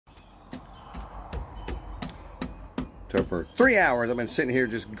So for 3 hours, I've been sitting here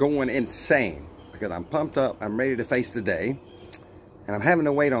just going insane because I'm pumped up. I'm ready to face the day. And I'm having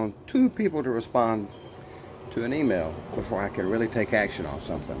to wait on 2 people to respond to an email before I can really take action on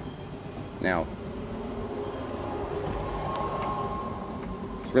something. Now,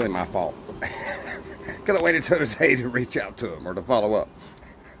 it's really my fault. Could have waited till today to reach out to them or to follow up.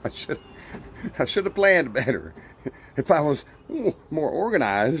 I should have planned better. If I was more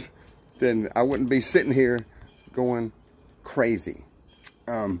organized, then I wouldn't be sitting here going crazy.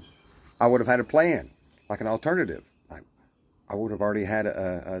 I would have had a plan, like an alternative. I would have already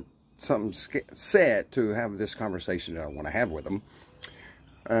had something set to have this conversation that I want to have with them.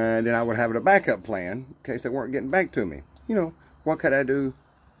 And then I would have a backup plan in case they weren't getting back to me. You know, what could I do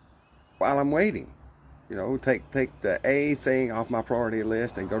while I'm waiting? You know, take the A thing off my priority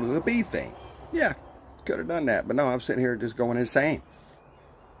list and go to the B thing. Yeah, could have done that. But no, I'm sitting here just going insane.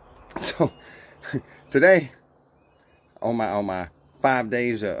 So today, on my 5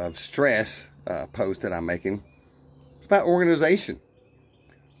 days of stress post that I'm making, it's about organization.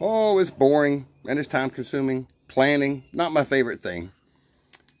 Oh, it's boring and it's time consuming. Planning, not my favorite thing.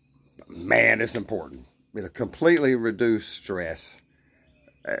 But man, it's important. It'll completely reduce stress.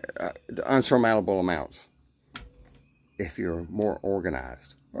 Unsurmountable amounts if you're more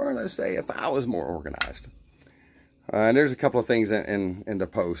organized, or let's say if I was more organized. And there's a couple of things in the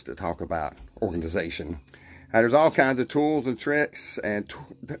post that talk about organization. There's all kinds of tools and tricks and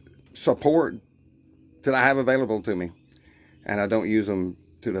support that I have available to me, and I don't use them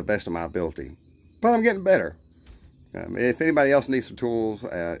to the best of my ability, but I'm getting better. If anybody else needs some tools, you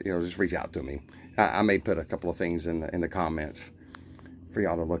know, just reach out to me. I may put a couple of things in the comments for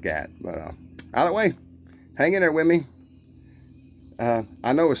y'all to look at. But either way, hang in there with me.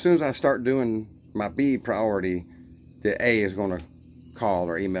 I know as soon as I start doing my B priority, the A is going to call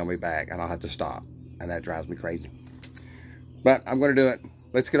or email me back, and I'll have to stop, and that drives me crazy. But I'm going to do it.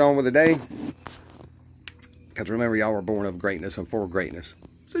 Let's get on with the day, because remember, y'all were born of greatness and for greatness.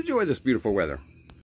 So enjoy this beautiful weather.